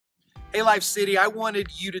Hey Life City, I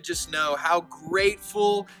wanted you to just know how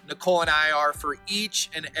grateful Nicole and I are for each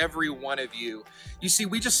and every one of you. You see,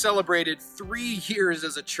 we just celebrated 3 years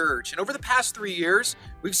as a church, and over the past 3 years,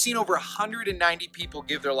 we've seen over 190 people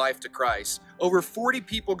give their life to Christ. Over 40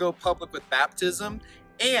 people go public with baptism,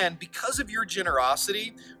 and because of your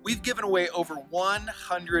generosity, we've given away over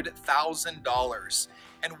 $100,000.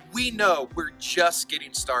 And we know we're just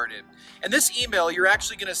getting started. In this email, you're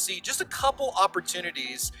actually going to see just a couple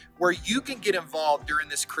opportunities where you can get involved during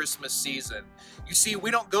this Christmas season. You see,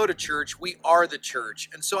 we don't go to church, we are the church.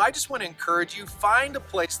 And so I just want to encourage you, find a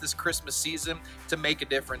place this Christmas season to make a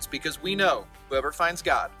difference, because we know whoever finds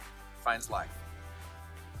God finds life.